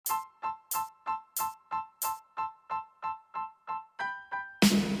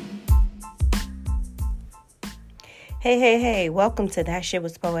Hey, welcome to That Shit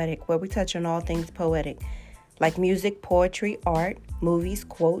Was Poetic, where we touch on all things poetic, like music, poetry, art, movies,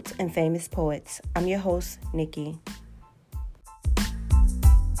 quotes, and famous poets. I'm your host, Nikki.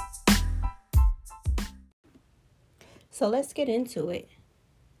 So let's get into it.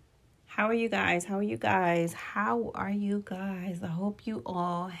 How are you guys? I hope you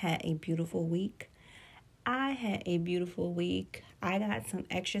all had a beautiful week. I had a beautiful week. I got some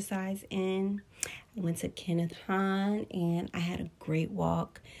exercise in. I went to Kenneth Hahn and I had a great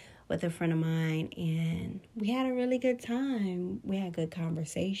walk with a friend of mine and we had a really good time. We had good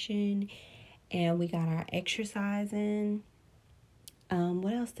conversation and we got our exercise in.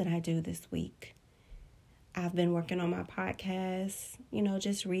 What else did I do this week? I've been working on my podcast,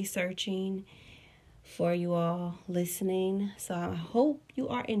 just researching for you all listening. So I hope you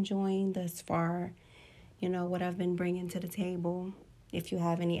are enjoying thus far, what I've been bringing to the table. If you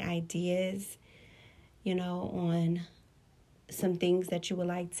have any ideas, on some things that you would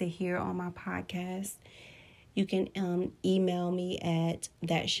like to hear on my podcast, you can email me at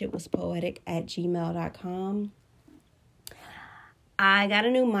thatshitwaspoetic@gmail.com. I got a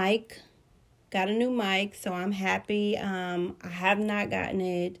new mic, so I'm happy. I have not gotten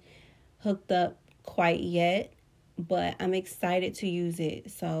it hooked up quite yet, but I'm excited to use it.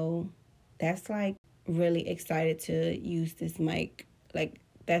 So that's really excited to use this mic.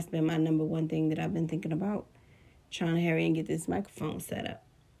 That's been my number one thing that I've been thinking about, trying to hurry and get this microphone set up.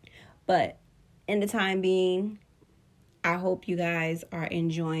 But in the time being, I hope you guys are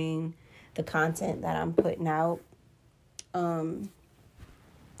enjoying the content that I'm putting out. I've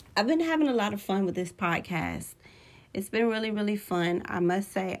been having a lot of fun with this podcast. It's been really, really fun. I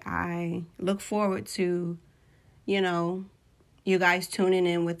must say I look forward to, you guys tuning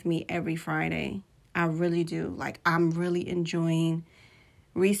in with me every Friday. I really do. I'm really enjoying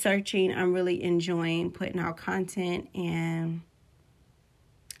researching. I'm really enjoying putting out content, and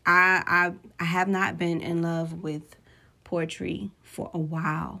I have not been in love with poetry for a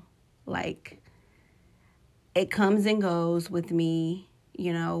while. It comes and goes with me,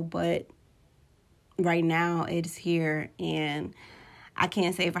 but right now it's here, and I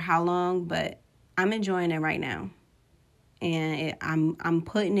can't say for how long, but I'm enjoying it right now, and I'm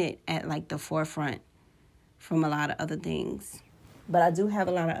putting it at the forefront from a lot of other things. But I do have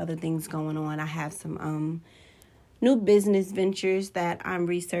a lot of other things going on. I have some new business ventures that I'm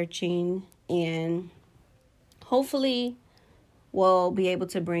researching and hopefully will be able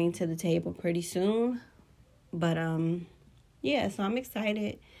to bring to the table pretty soon. But yeah, so I'm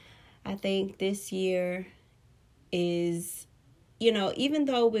excited. I think this year is, even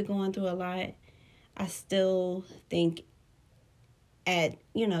though we're going through a lot, I still think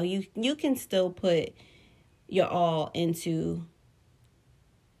you can still put your all into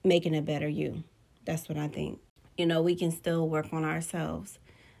making a better you. That's what I think. We can still work on ourselves.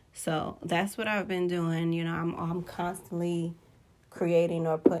 So that's what I've been doing. I'm constantly creating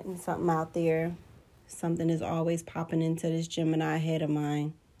or putting something out there. Something is always popping into this Gemini head of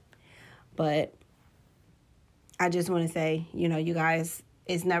mine. But I just want to say, you guys,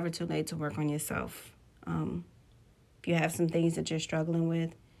 it's never too late to work on yourself. If you have some things that you're struggling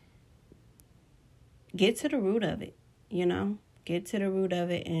with, get to the root of it, Get to the root of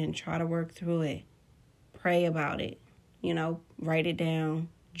it and try to work through it. Pray about it, write it down,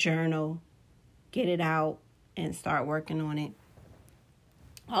 journal, get it out, and start working on it.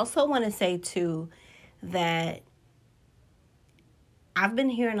 I also want to say, too, that I've been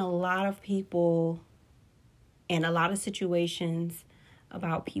hearing a lot of people and a lot of situations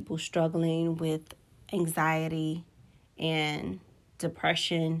about people struggling with anxiety and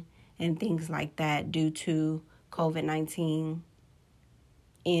depression and things like that due to COVID-19.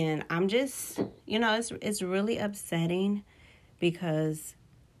 And I'm just, it's really upsetting because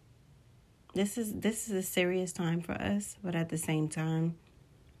this is a serious time for us, but at the same time,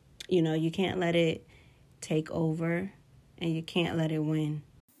 you can't let it take over and you can't let it win.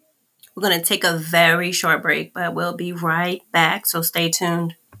 We're going to take a very short break, but we'll be right back, so stay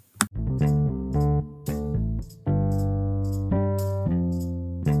tuned.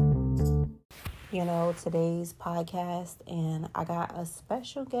 Today's podcast, and I got another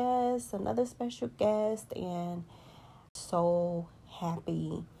special guest, and so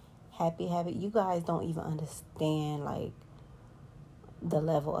happy. You guys don't even understand, the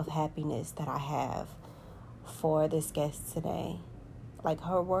level of happiness that I have for this guest today.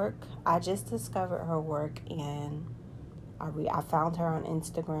 Her work, I just discovered her work, and I found her on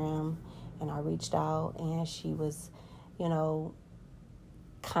Instagram, and I reached out, and she was,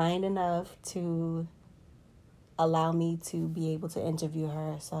 kind enough to allow me to be able to interview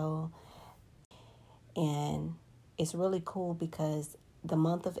her. And it's really cool because the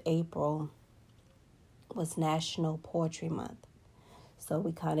month of April was National Poetry Month. So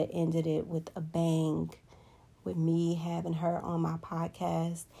we kind of ended it with a bang, with me having her on my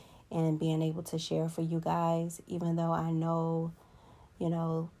podcast and being able to share for you guys, even though I know,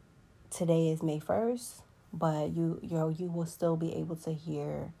 today is May 1st, but you will still be able to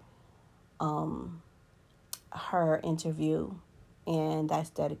hear her interview, and that's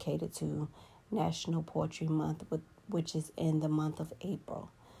dedicated to National Poetry Month, which is in the month of April.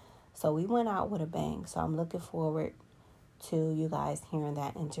 So we went out with a bang. So I'm looking forward to you guys hearing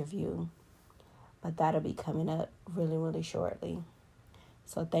that interview. But that'll be coming up really, really shortly.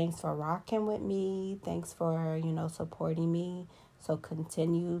 So thanks for rocking with me. Thanks for, supporting me. So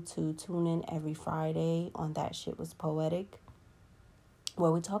continue to tune in every Friday on That Shit Was Poetic,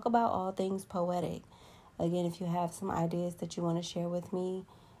 where we talk about all things poetic. Again, if you have some ideas that you want to share with me,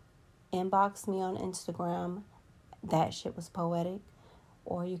 inbox me on Instagram, That Shit Was Poetic,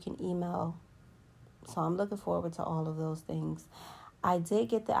 or you can email. So I'm looking forward to all of those things. I did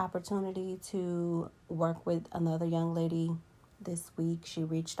get the opportunity to work with another young lady this week. She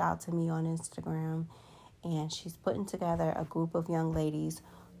reached out to me on Instagram, and she's putting together a group of young ladies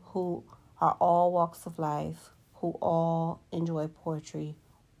who are all walks of life, who all enjoy poetry,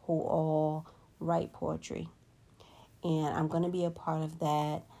 who all write poetry. And I'm going to be a part of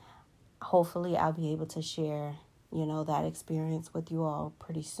that. Hopefully I'll be able to share, that experience with you all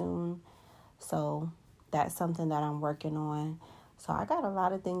pretty soon. So that's something that I'm working on. So I got a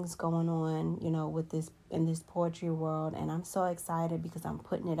lot of things going on, with this in this poetry world, and I'm so excited because I'm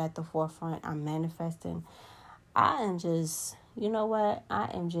putting it at the forefront. I'm manifesting. I am just,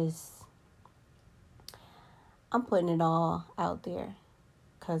 I'm putting it all out there,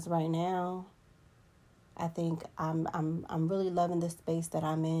 because right now I think I'm really loving the space that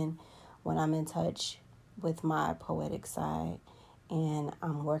I'm in when I'm in touch with my poetic side, and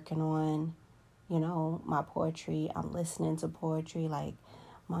I'm working on, my poetry. I'm listening to poetry. Like,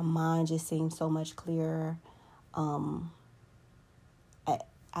 my mind just seems so much clearer. I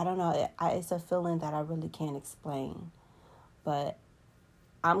don't know. It's a feeling that I really can't explain. But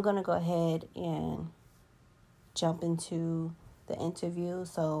I'm going to go ahead and jump into the interview.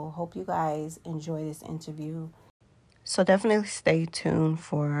 So hope you guys enjoy this interview. So definitely stay tuned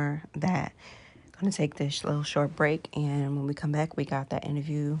for that. I'm going to take this little short break, and when we come back, we got that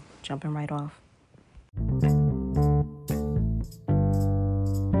interview jumping right off.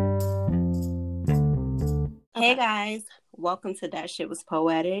 Hey guys, welcome to That Shit Was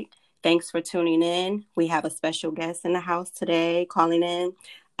Poetic. Thanks for tuning in. We have a special guest in the house today, calling in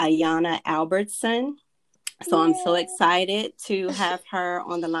Ayana Albertson. So I'm so excited to have her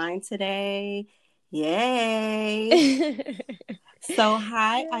on the line today. Yay. So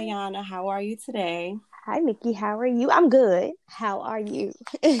hi, Ayana. How are you today? Hi, Nikki. How are you? I'm good. How are you?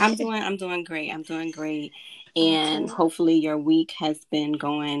 I'm doing great. And hopefully your week has been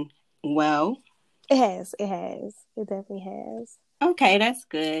going well. It has. It definitely has. Okay, that's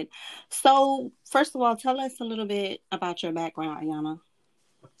good. So first of all, tell us a little bit about your background, Ayana.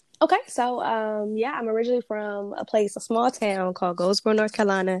 Okay, so I'm originally from a small town called Goldsboro, North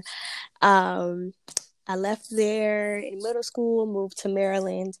Carolina. I left there in middle school, moved to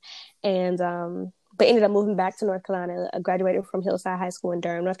Maryland, and but ended up moving back to North Carolina. I graduated from Hillside High School in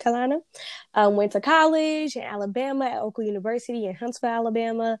Durham, North Carolina. Went to college in Alabama at Oakland University in Huntsville,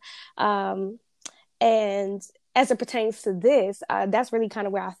 Alabama. And as it pertains to this, that's really kind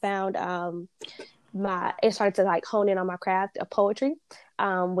of where I found it started to like hone in on my craft of poetry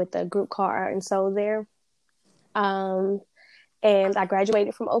with a group called Art and Soul there. And I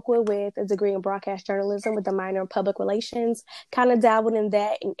graduated from Oakwood with a degree in broadcast journalism with a minor in public relations. Kind of dabbled in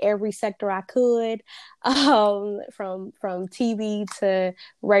that in every sector I could, from TV to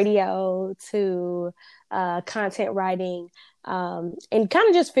radio to content writing, and kind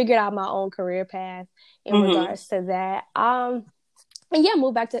of just figured out my own career path in regards to that. And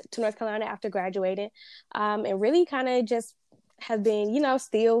moved back to North Carolina after graduating, and really kind of just have been,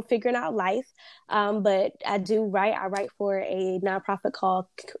 still figuring out life. But I do write. I write for a nonprofit called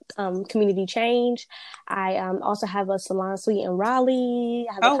Community Change. I also have a salon suite in Raleigh.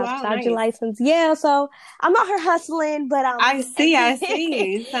 I have a cosmetology license. Yeah, so I'm out here hustling, but I see.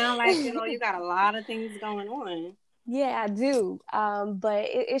 You sound like, you got a lot of things going on. Yeah, I do. But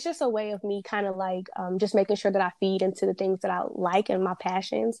it's just a way of me kind of like just making sure that I feed into the things that I like and my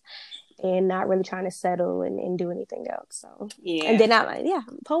passions, and not really trying to settle and do anything else. So yeah. And then I'm a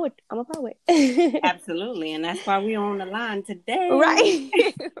poet. I'm a poet. Absolutely. And that's why we're on the line today. Right.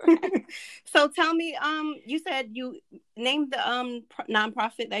 So tell me, you said you named the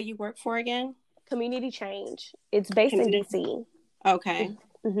nonprofit that you work for again? Community Change. It's based in Community. DC. Okay.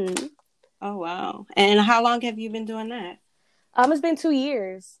 Mm-hmm. Oh, wow. And how long have you been doing that? It's been 2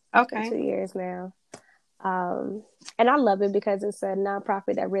 years. It's been Okay. 2 years now. And I love it because it's a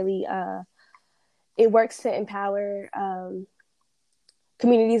nonprofit that really it works to empower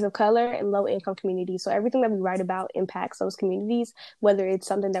communities of color and low income communities. So everything that we write about impacts those communities, whether it's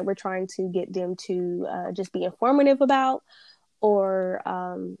something that we're trying to get them to just be informative about, or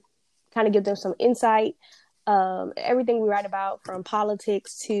kind of give them some insight. Everything we write about, from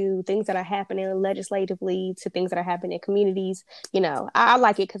politics to things that are happening legislatively to things that are happening in communities, I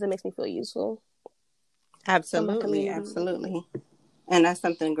like it because it makes me feel useful. Absolutely. Absolutely. And that's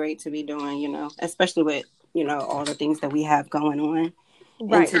something great to be doing, especially with, all the things that we have going on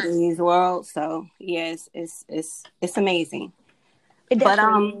in today's world. So yes, it's amazing. But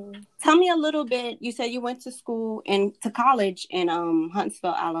tell me a little bit. You said you went to school and to college in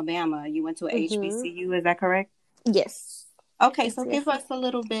Huntsville, Alabama. You went to a HBCU, is that correct? Yes. Okay, so give us a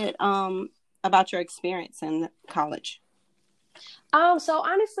little bit about your experience in college. So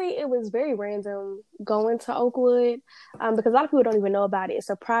honestly, it was very random going to Oakwood, because a lot of people don't even know about it. It's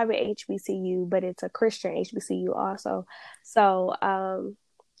a private HBCU, but it's a Christian HBCU also. So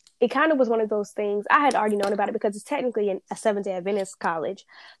it kind of was one of those things. I had already known about it because it's technically a Seventh-day Adventist college.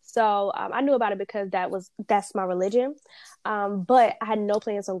 So I knew about it because that's my religion. But I had no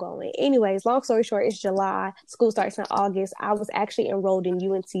plans on going. Anyways, long story short, it's July. School starts in August. I was actually enrolled in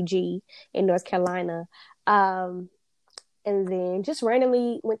UNCG in North Carolina. And then just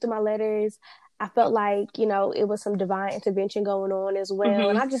randomly went through my letters. I felt like, it was some divine intervention going on as well. Mm-hmm.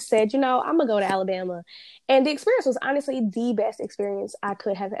 And I just said, I'm going to go to Alabama. And the experience was honestly the best experience I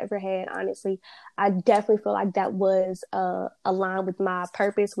could have ever had, honestly. I definitely feel like that was aligned with my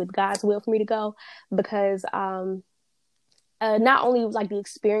purpose, with God's will for me to go. Because not only like the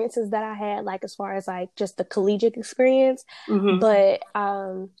experiences that I had, like as far as like just the collegiate experience, mm-hmm. but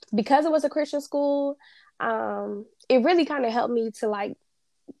because it was a Christian school, it really kind of helped me to like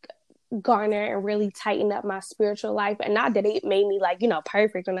garner and really tighten up my spiritual life. And not that it made me like,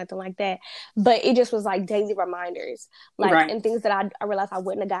 perfect or nothing like that, but it just was like daily reminders, like, and things that I realized I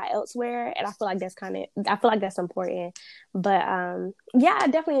wouldn't have got elsewhere. And I feel like that's important. But yeah, I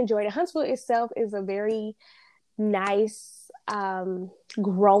definitely enjoyed it. Huntsville itself is a very nice,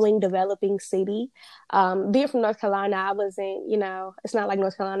 growing, developing city. Being from North Carolina, I wasn't, it's not like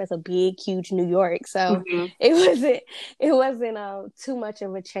North Carolina is a big, huge New York, so mm-hmm. it wasn't too much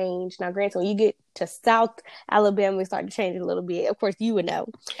of a change. Now, granted, when you get to South Alabama, we start to change it a little bit. Of course, you would know.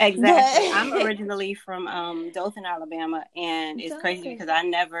 Exactly. But I'm originally from Dothan, Alabama, and it's crazy because I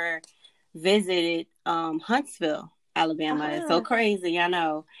never visited Huntsville, Alabama. It's so crazy, I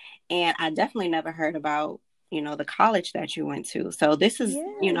know, and I definitely never heard about the college that you went to. So this is,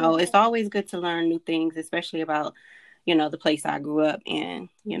 it's always good to learn new things, especially about, the place I grew up in,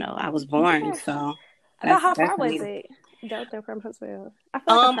 I was born. Yeah. So about how far was it? Dothan from Huntsville? I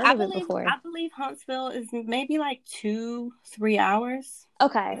feel like I've heard of it before. I believe Huntsville is maybe like 2-3 hours.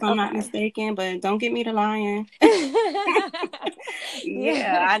 Okay. If I'm not mistaken, but don't get me to lying. And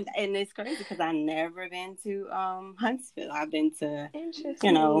it's crazy because I've never been to Huntsville. I've been to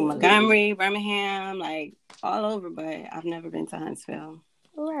Montgomery, Birmingham, like all over, but I've never been to Huntsville.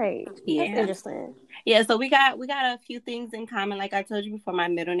 Right. Yeah. That's interesting. Yeah, so we got a few things in common. Like I told you before, my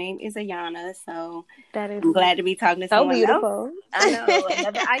middle name is Ayana, so I'm glad to be talking to someone beautiful. Else. I know,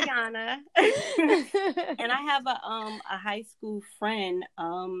 another Ayana. And I have a high school friend.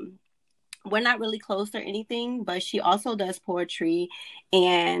 We're not really close or anything, but she also does poetry,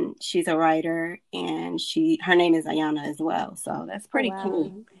 and she's a writer, and her name is Ayana as well. So that's pretty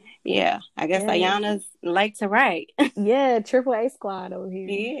cool. Yeah, I guess Ayana's like to write. Yeah, triple A squad over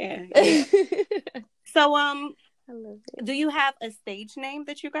here. Yeah. So, I love it. Do you have a stage name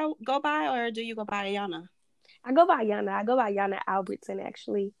that you go by, or do you go by Ayana? I go by Ayana. I go by Ayana Albertson,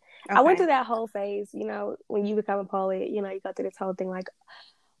 actually. Okay. I went through that whole phase, when you become a poet, you go through this whole thing like,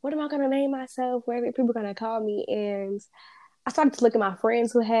 what am I going to name myself? Where are people going to call me? And I started to look at my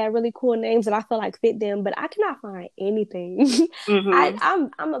friends who had really cool names that I felt like fit them, but I cannot find anything.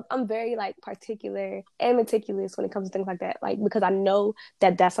 Mm-hmm. I'm very like particular and meticulous when it comes to things like that, like because I know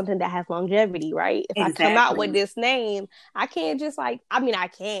that that's something that has longevity, right? If I come out with this name, I can't just like, I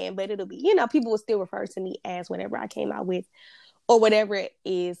can, but it'll be, people will still refer to me as whatever I came out with, or whatever it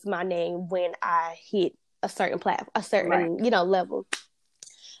is my name when I hit a certain level.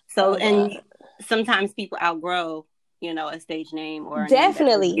 So and sometimes people outgrow a stage name or a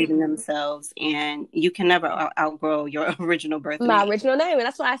definitely name given themselves, and you can never outgrow your original birth name. My original name, and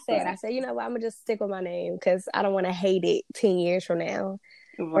that's what I said. Right. I said, I'm gonna just stick with my name because I don't want to hate it 10 years from now.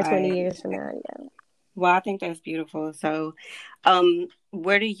 or 20 Right. years from now. Yeah. Well, I think that's beautiful. So,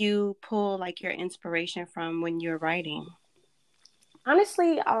 where do you pull like your inspiration from when you're writing?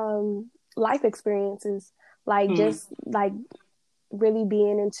 Honestly, life experiences, like Mm, just like really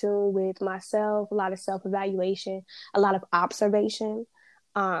being in tune with myself, a lot of self-evaluation, a lot of observation.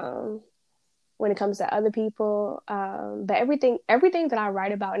 Um, when it comes to other people. But everything that I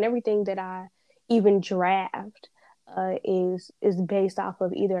write about and everything that I even draft is based off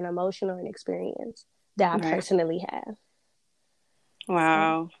of either an emotion or an experience that I right. personally have. So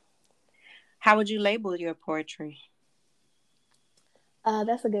Wow. How would you label your poetry?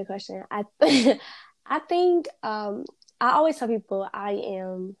 that's a good question. I think I always tell people I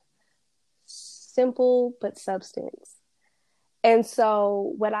am simple but substance. And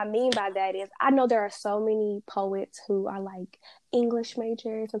so, what I mean by that is, I know there are so many poets who are like English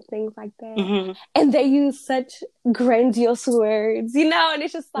majors and things like that, Hmm. and they use such grandiose words, and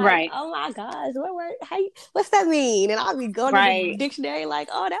it's just like, Right. oh my gosh, what word? Hey, what's that mean? And I'll be going to the Right. dictionary like,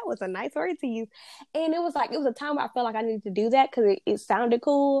 oh, that was a nice word to use. And it was a time where I felt like I needed to do that because it sounded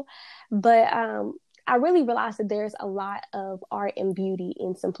cool, but I really realized that there's a lot of art and beauty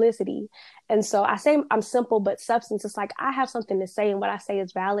in simplicity. And so I say I'm simple, but substance. It's like I have something to say, and what I say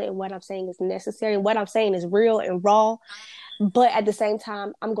is valid, and what I'm saying is necessary, and what I'm saying is real and raw. But at the same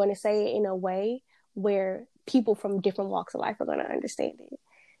time, I'm going to say it in a way where people from different walks of life are going to understand it.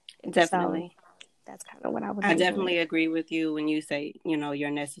 So Definitely. that's kind of what I would I label it. definitely agree with you when you say,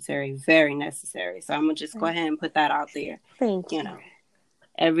 you're necessary, very necessary. So I'm gonna just go ahead and put that out there. Thank You you. know,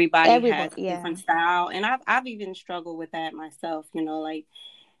 everybody Everyone, has a yeah. different style, and I've even struggled with that myself. Like,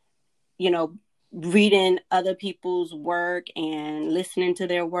 you know, reading other people's work and listening to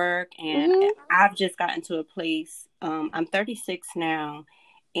their work. And Mm-hmm. I've just gotten to a place, I'm 36 now,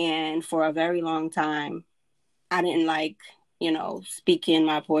 and for a very long time, I didn't like, speaking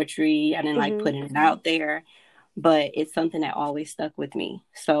my poetry. I didn't like Mm-hmm. putting it out there, but it's something that always stuck with me.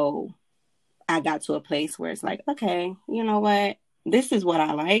 So I got to a place where it's like, okay, you know what? This is what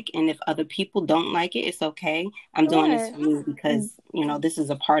I like. And if other people don't like it, it's okay. I'm doing this Sure. for me because, this is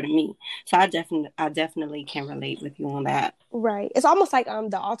a part of me. So I definitely can relate with you on that. Right. It's almost like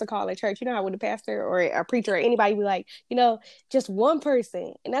the altar call at church. You know how when the pastor or a preacher or anybody be like, just one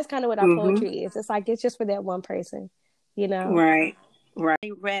person. And that's kind of what our Mm-hmm. poetry is. It's like it's just for that one person, you know? Right. Right.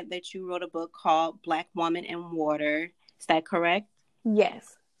 I read that you wrote a book called Black Woman in Water. Is that correct?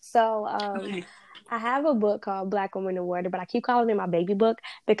 Yes. So Okay. I have a book called Black Woman in Water, but I keep calling it my baby book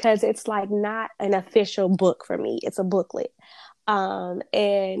because it's like not an official book for me. It's a booklet. And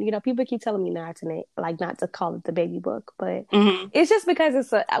people keep telling me not to call it the baby book, but Mm-hmm. it's just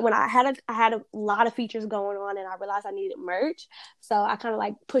because when I had a lot of features going on and I realized I needed merch. So I kind of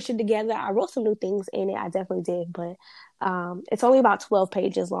like pushed it together. I wrote some new things in it. I definitely did, but it's only about 12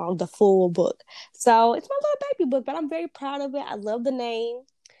 pages long, the full book. So it's my little baby book, but I'm very proud of it. I love the name.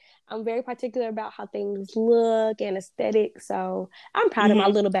 I'm very particular about how things look and aesthetic. So I'm proud of my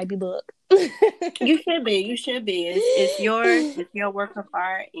Mm-hmm. little baby book. You should be. You should be. It's yours. It's your work of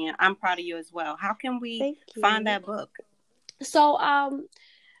art, and I'm proud of you as well. How can we Thank find you. that book? So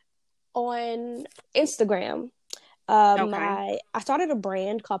on Instagram, Okay. I started a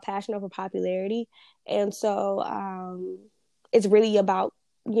brand called Passion Over Popularity, and so it's really about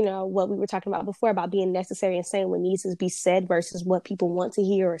what we were talking about before about being necessary and saying what needs to be said versus what people want to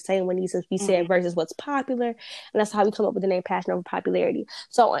hear, or saying what needs to be said Mm-hmm. versus what's popular, and that's how we come up with the name Passion Over Popularity.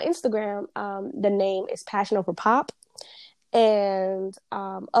 So on Instagram, the name is Passion Over Pop, and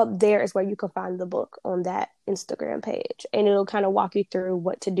up there is where you can find the book on that Instagram page, and it'll kind of walk you through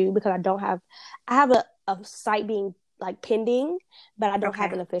what to do because I have a site being like pending, but I don't have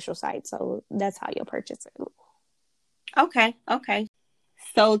Okay. an official site, so that's how you'll purchase it. Okay. Okay.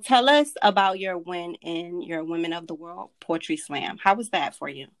 So tell us about your win in your Women of the World Poetry Slam. How was that for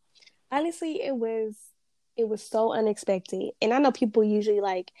you? Honestly, it was so unexpected. And I know people usually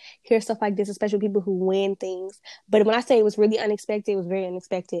like hear stuff like this, especially people who win things. But when I say it was really unexpected, it was very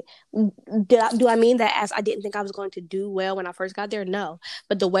unexpected. Do I mean that as I didn't think I was going to do well when I first got there? No.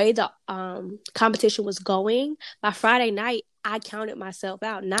 But the way the competition was going, by Friday night, I counted myself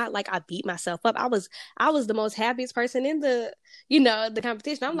out. Not like I beat myself up. I was the most happiest person in the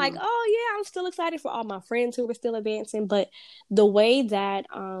competition. I'm like, Mm-hmm. oh yeah, I'm still excited for all my friends who were still advancing. But the way that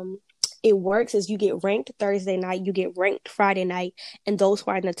it works is you get ranked Thursday night, you get ranked Friday night, and those who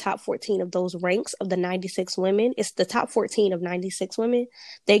are in the top 14 of those ranks of the 96 women, it's the top 14 of 96 women,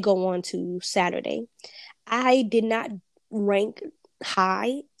 they go on to Saturday. I did not rank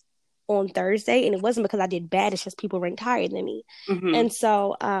high on Thursday, and it wasn't because I did bad, it's just people ranked higher than me. Mm-hmm. And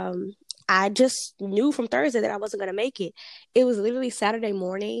so I just knew from Thursday that I wasn't gonna make it. It was literally Saturday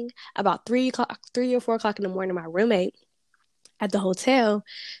morning, about 3 o'clock, 3 or 4 o'clock in the morning. My roommate at the hotel,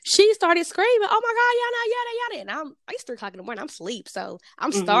 she started screaming, "Oh my God, yada yada yada!" And it's 3 o'clock in the morning. I'm asleep, so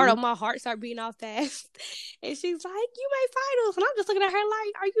I'm Mm-hmm. startled. My heart started beating off fast, and she's like, "You made finals," and I'm just looking at her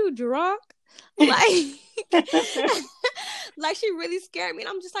like, "Are you drunk?" Like, like she really scared me, and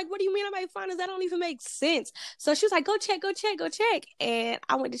I'm just like, "What do you mean I made finals? That don't even make sense." So she was like, "Go check, go check, go check," and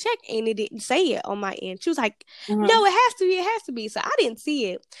I went to check, and it didn't say it on my end. She was like, Mm-hmm. "No, it has to be, it has to be." So I didn't see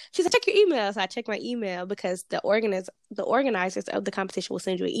it. She said, "Check your email." So I checked my email because the organizers of the competition will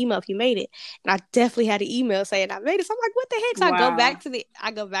send you an email if you made it, and I definitely had an email saying I made it. So I'm like, "What the heck?" So Wow.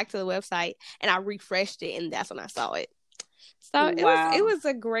 I go back to the website and I refreshed it, and that's when I saw it. So it Wow. was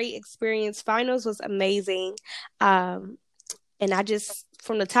a great experience. Finals was amazing. Um, and I just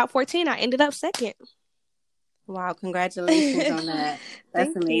from the top 14, I ended up second. Wow. Congratulations on that.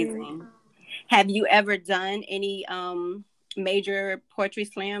 That's Thank you. amazing. Have you ever done any major poetry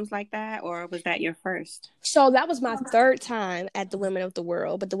slams like that, or was that your first? So that was my third time at the Women of the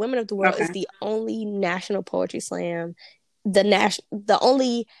World, but the Women of the World is Okay. the only national poetry slam, the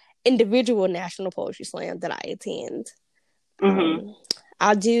only individual national poetry slam that I attend. Mm-hmm. Um,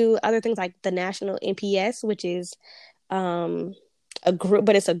 I'll do other things like the national NPS, which is um, a group,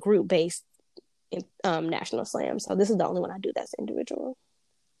 but it's a group based national slam. So this is the only one I do that's individual.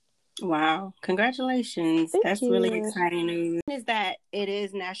 Wow. Congratulations. Thank That's really you. exciting news. Is that it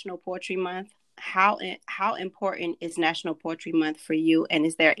is National Poetry Month. How important is National Poetry Month for you? And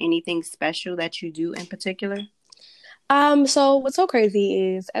is there anything special that you do in particular? So what's so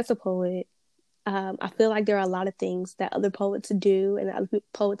crazy is as a poet, I feel like there are a lot of things that other poets do and other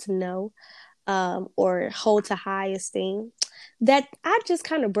poets know, or hold to high esteem that I just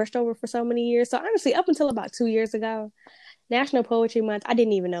kind of brushed over for so many years. So honestly, up until about 2 years ago, National Poetry Month, I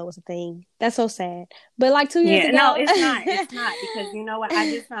didn't even know it was a thing. That's so sad. But like 2 years Yeah, no, ago, it's not. It's not because you know what? I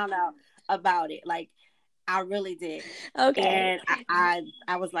just found out about it. Like I really did. okay, And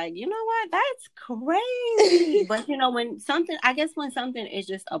I was like, you know what? That's crazy. But you know, when something is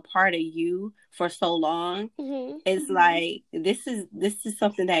just a part of you for so long, mm-hmm. it's like this is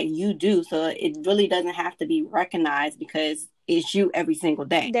something that you do. So it really doesn't have to be recognized because it's you every single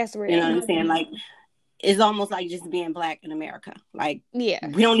day. That's You know real. what I'm saying? Like it's almost like just being black in America. Like Yeah,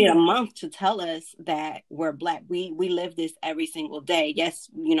 we don't need a month to tell us that we're black. We live this every single day. Yes,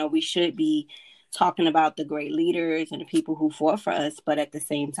 you know, we should be talking about the great leaders and the people who fought for us, but at the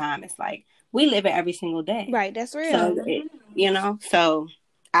same time, it's like we live it every single day. right. That's So real. so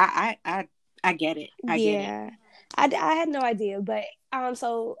I get it. I get it. Yeah, I had no idea, but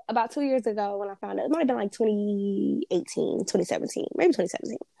so about 2 years ago when I found out, it might have been like 2018, 2017, maybe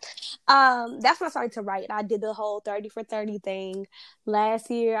 2017. That's when I started to write. I did the whole 30 for 30 thing. Last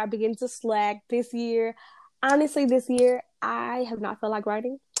year, I began to slack. This year, honestly, this year, I have not felt like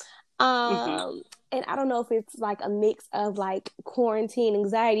writing. Mm-hmm. Um, and I don't know if it's like a mix of like quarantine,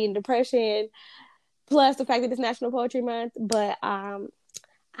 anxiety, and depression, plus the fact that it's National Poetry Month. But I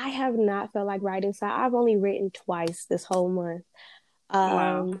have not felt like writing, so I've only written twice this whole month.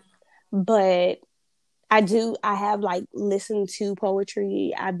 Wow. Um, but I have like listened to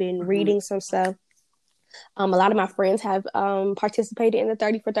poetry. I've been Mm-hmm. reading some stuff. A lot of my friends have participated in the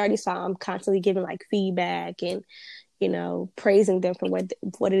 30 for 30, so I'm constantly giving like feedback and praising them for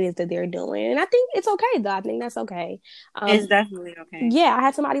what it is that they're doing. And I think it's okay though. I think that's okay. It's Um, definitely okay. yeah, I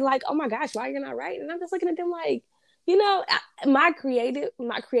had somebody like, "Oh my gosh, why you're not writing?" And I'm just looking at them like, my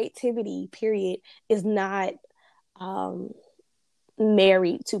creativity period is not um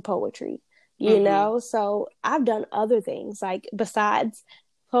married to poetry, Mm-hmm. so I've done other things like besides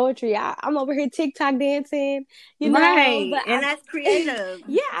poetry. I'm over here TikTok dancing, Right, but and that's creative.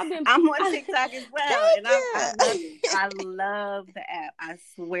 yeah, I've been I'm on I, TikTok as well, and I love thank it. you. I love the app. I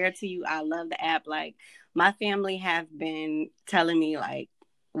swear to you, I love the app. Like my family have been telling me, like,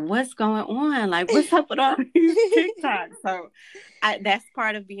 what's going on? Like, what's up with all these TikToks? So, that's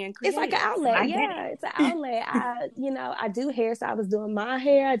part of being It's like an creative. So outlet. I get Yeah, it's an it. outlet. I do hair, so I was doing my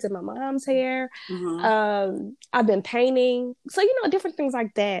hair. I did my mom's hair. Hmm. I've been painting. So, different things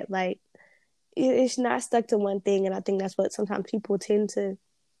like that. Like, it's not stuck to one thing. And I think that's what sometimes people tend to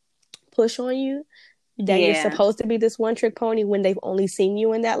push on you, that you're Yeah, supposed to be this one trick pony when they've only seen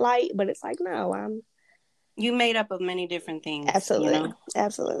you in that light. But it's like, no, I'm you made up of many different things. You absolutely, know.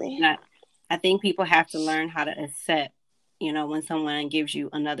 absolutely. I think people have to learn how to accept, when someone gives you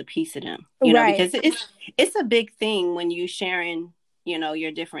another piece of them, Right. because it's a big thing when you sharing,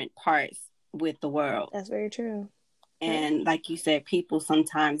 your different parts with the world. That's very true. Yep. And like you said, people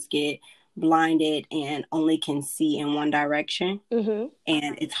sometimes get blinded and only can see in one direction. Mm-hmm.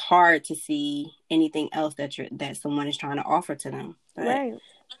 And it's hard to see anything else that someone is trying to offer to them. But Right.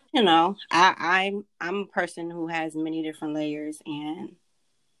 I'm a person who has many different layers, and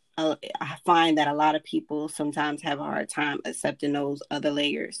I find that a lot of people sometimes have a hard time accepting those other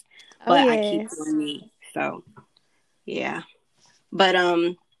layers. Oh, But I keep yes. doing me. So yeah. But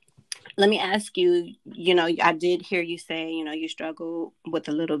let me ask you, I did hear you say, you struggle with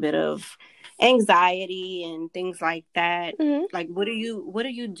a little bit of anxiety and things like that. Mm-hmm. Like, what do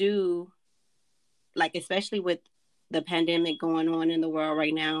you do, like, especially with the pandemic going on in the world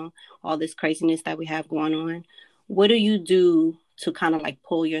right now, all this craziness that we have going on? What do you do to kind of like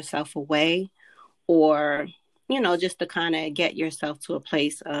pull yourself away, or, just to kind of get yourself to a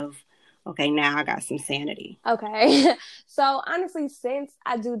place of, okay, now I got some sanity? Okay. So honestly, since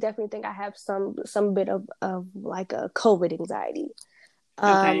I do definitely think I have some bit of like a COVID anxiety.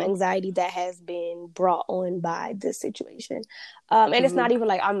 Okay. Anxiety that has been brought on by this situation. And it's Mm-hmm. not even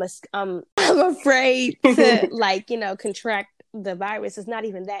like I'm afraid to like, contract the virus. It's not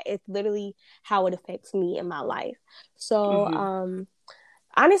even that. It's literally how it affects me in my life. So, Mm-hmm.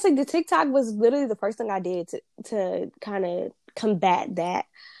 honestly, the TikTok was literally the first thing I did to kind of combat that.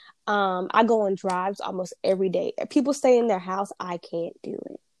 I go on drives almost every day. If people stay in their house, I can't do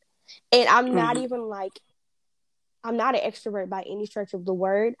it. And I'm not an extrovert by any stretch of the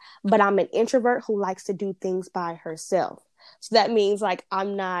word, but I'm an introvert who likes to do things by herself. So that means like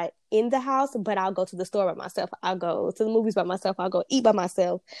I'm not in the house, but I'll go to the store by myself. I'll go to the movies by myself. I'll go eat by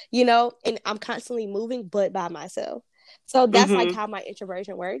myself, and I'm constantly moving, but by myself. So that's like Mm-hmm. how my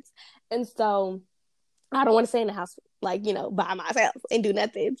introversion works. And so I don't want to stay in the house, like, by myself and do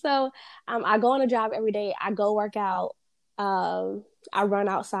nothing. So I go on a job every day. I go work out. I run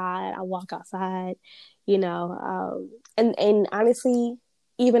outside. I walk outside, and honestly,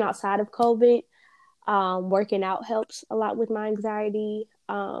 even outside of COVID, working out helps a lot with my anxiety,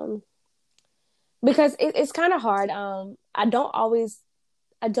 because it's kind of hard. I don't always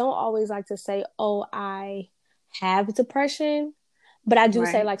like to say, oh, I have depression, but I do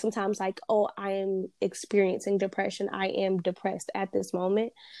say Right. like sometimes like, oh, I am experiencing depression. I am depressed at this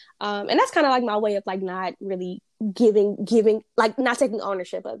moment. And that's kind of like my way of like not really giving, like not taking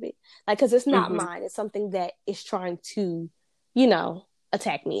ownership of it. Like, cause it's not Mm-hmm. mine. It's something that is trying to, you know,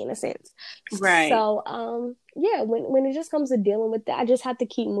 attack me in a sense. Right. So, yeah, when it just comes to dealing with that, I just have to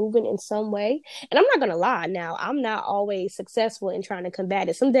keep moving in some way. And I'm not gonna lie, now I'm not always successful in trying to combat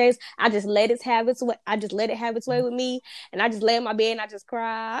it. Some days I just let it have its way. I just let it have its way with me, and I just lay in my bed and I just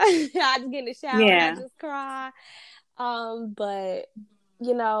cry. I just get in the shower and I Yeah. just cry. But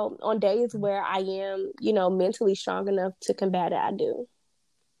on days where I am, mentally strong enough to combat it, I do.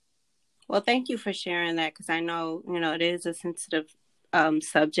 Well, thank you for sharing that, because I know, it is a sensitive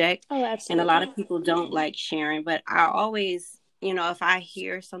subject, Oh, and a lot absolutely. of people don't like sharing. But I always, if I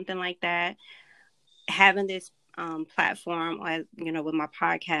hear something like that, having this platform, or, with my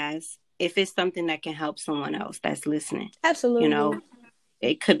podcast, if it's something that can help someone else that's listening, you know, Absolutely.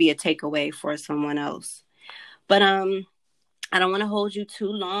 it could be a takeaway for someone else. But I don't want to hold you too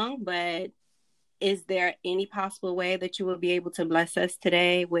long, but is there any possible way that you will be able to bless us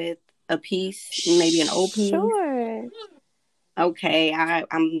today with a piece, maybe an old piece? Sure. Okay,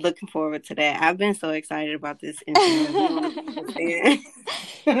 I'm looking forward to that. I've been so excited about this interview. You don't understand.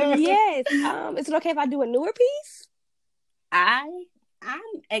 Yes. Is it okay if I do a newer piece? I I'm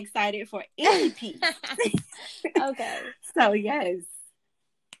excited for any piece. Okay. So yes.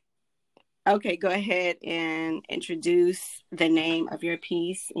 Okay, go ahead and introduce the name of your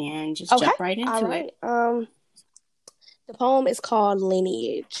piece and just Okay. jump right All into it. right. The poem is called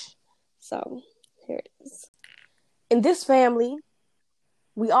Lineage. So here it is. In this family,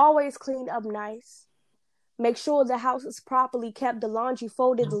 we always clean up nice. Make sure the house is properly kept, the laundry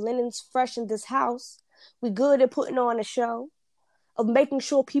folded, the linens fresh in this house. We good at putting on a show, of making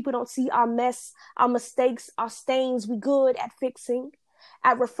sure people don't see our mess, our mistakes, our stains. We good at fixing,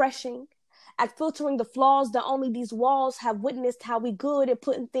 at refreshing, at filtering the flaws that only these walls have witnessed. How we good at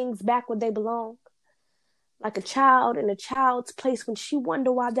putting things back where they belong. Like a child in a child's place when she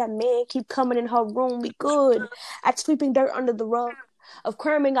wonder why that man keep coming in her room. We good at sweeping dirt under the rug, of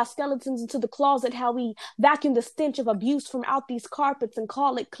cramming our skeletons into the closet. How we vacuum the stench of abuse from out these carpets and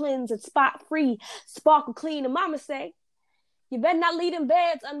call it cleanse and spot free, sparkle clean. And mama say, you better not leave them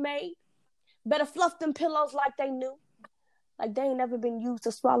beds unmade. Better fluff them pillows like they new. Like they ain't never been used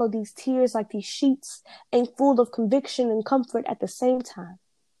to swallow these tears, like these sheets ain't full of conviction and comfort at the same time.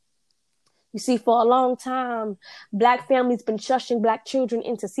 You see, for a long time, Black families been shushing Black children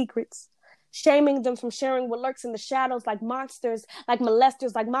into secrets, shaming them from sharing what lurks in the shadows, like monsters, like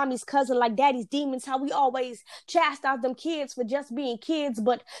molesters, like mommy's cousin, like daddy's demons. How we always chastise them kids for just being kids,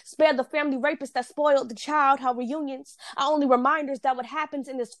 but spare the family rapists that spoiled the child. How reunions are only reminders that what happens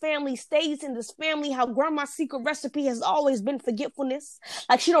in this family stays in this family. How grandma's secret recipe has always been forgetfulness,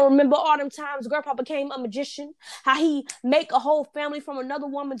 like she don't remember all them times grandpa became a magician. How he make a whole family from another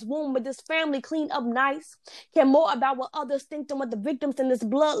woman's womb, but this family cleaned up nice, care more about what others think than what the victims in this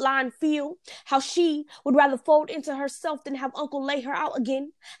bloodline feel. How she would rather fold into herself than have uncle lay her out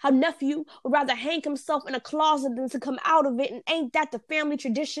again. How nephew would rather hang himself in a closet than to come out of it. And ain't that the family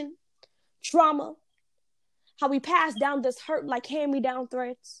tradition? Trauma. How we pass down this hurt like hand-me-down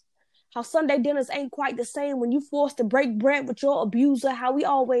threads. How Sunday dinners ain't quite the same when you forced to break bread with your abuser. How we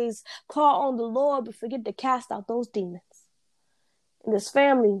always call on the Lord but forget to cast out those demons. In this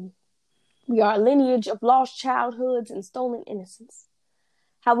family, we are a lineage of lost childhoods and stolen innocence.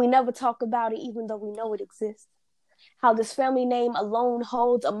 How we never talk about it even though we know it exists. How this family name alone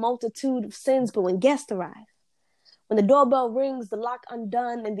holds a multitude of sins, but when guests arrive, when the doorbell rings, the lock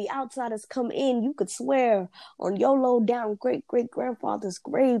undone, and the outsiders come in, you could swear on your low down great great grandfather's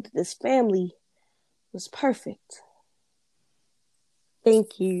grave that this family was perfect.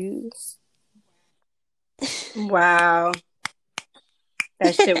 Thank you. Wow.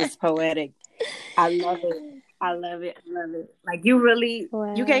 That shit was poetic. I love it. I love it. I love it. Like, you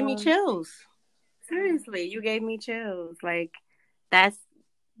gave me Wow. chills. Seriously, you gave me chills. Like, that's,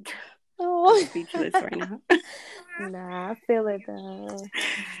 I'm Oh. speechless right now. Nah, I feel it though.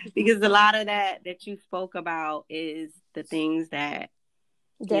 Because a lot of that you spoke about is the things that,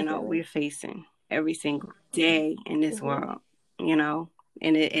 Definitely. we're facing every single day in this world, you know,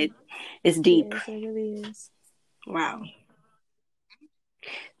 and it's deep. Yes, it really is. Wow.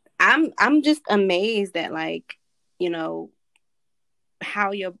 I'm just amazed at, like, you know,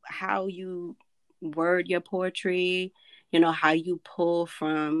 how you word your poetry, how you pull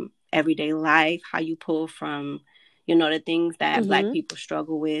from everyday life, how you pull from, the things that Black Mm-hmm. people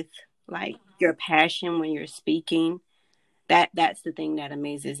struggle with, like your passion when you're speaking. That's the thing that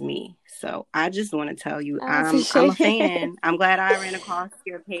amazes me. So I just want to tell you, I I'm a appreciate it. fan. I'm glad I ran across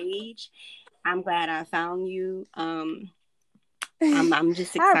your page. I'm glad I found you. I'm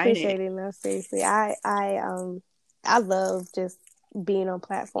just I excited. appreciate it. No, seriously, I love just being on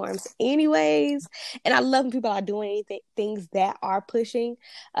platforms, anyways, and I love when people are doing things that are pushing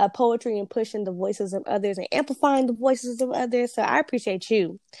poetry and pushing the voices of others and amplifying the voices of others. So I appreciate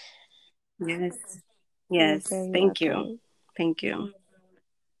you. Yes. You're Yes. very Thank you. welcome. Thank you.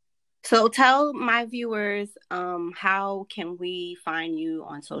 So tell my viewers, how can we find you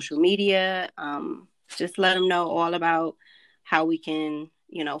on social media? Just let them know all about how we can,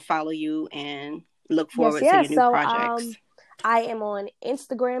 follow you and look Yes, forward to your yes. new So projects. I am on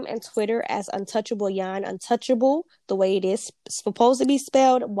Instagram and Twitter as Untouchable Yan, Untouchable, the way it is supposed to be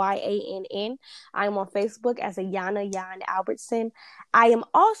spelled, YANN. I am on Facebook as a Yana Yan Albertson. I am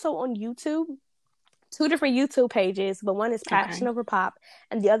also on YouTube, two different YouTube pages, but one is Okay. Passion Over Pop,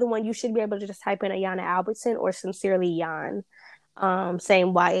 and the other one you should be able to just type in Ayana Albertson or Sincerely Yan,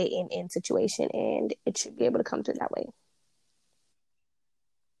 same YANN situation, and it should be able to come through that way.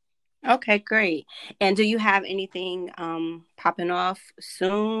 Okay, great. And do you have anything popping off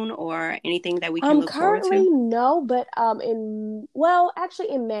soon, or anything that we can look forward to? Currently no, but in well, actually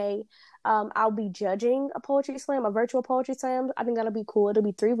in May, I'll be judging a poetry slam, a virtual poetry slam. I think that'll be cool. It'll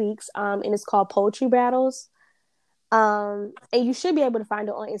be 3 weeks. And it's called Poetry Battles. And you should be able to find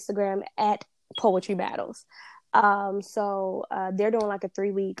it on Instagram at Poetry Battles. So they're doing like a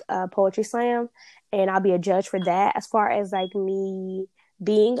 3 week poetry slam, and I'll be a judge for that. As far as like me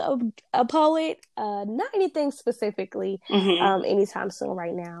being a poet, not anything specifically Mm-hmm. anytime soon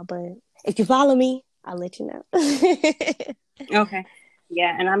right now, but if you follow me, I'll let you know. Okay.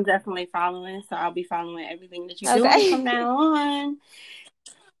 Yeah, and I'm definitely following, so I'll be following everything that you're doing from Okay. now on.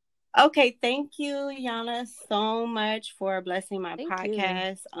 Okay, thank you, Yana, so much for blessing my Thank you.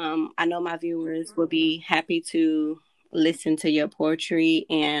 podcast. I know my viewers will be happy to listen to your poetry,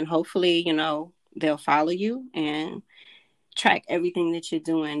 and hopefully, they'll follow you and track everything that you're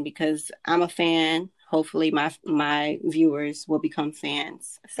doing, because I'm a fan. Hopefully my viewers will become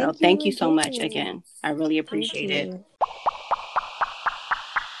fans. So Thank you thank you so much again. again. I really Thank appreciate it. you.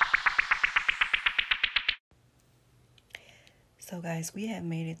 So, guys, we have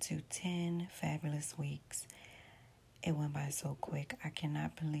made it to 10 fabulous weeks. It went by so quick. I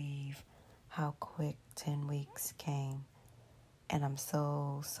cannot believe how quick 10 weeks came. And I'm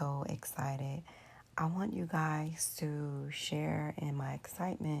so, so excited. I want you guys to share in my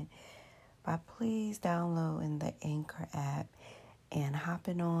excitement by please downloading the Anchor app and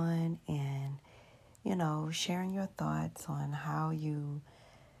hopping on and, sharing your thoughts on how you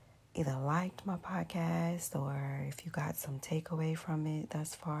either liked my podcast or if you got some takeaway from it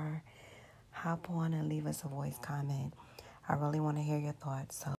thus far. Hop on and leave us a voice comment. I really want to hear your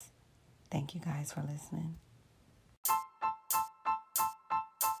thoughts. So thank you guys for listening.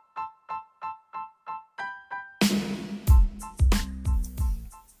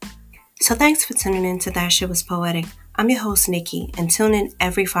 So thanks for tuning in to That Shit Was Poetic. I'm your host, Nikki, and tune in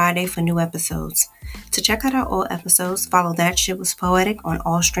every Friday for new episodes. To check out our old episodes, follow That Shit Was Poetic on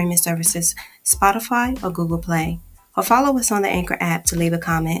all streaming services, Spotify or Google Play, or follow us on the Anchor app to leave a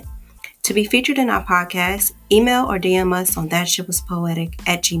comment. To be featured in our podcast, email or DM us on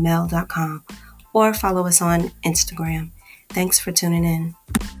thatshitwaspoetic@gmail.com or follow us on Instagram. Thanks for tuning in.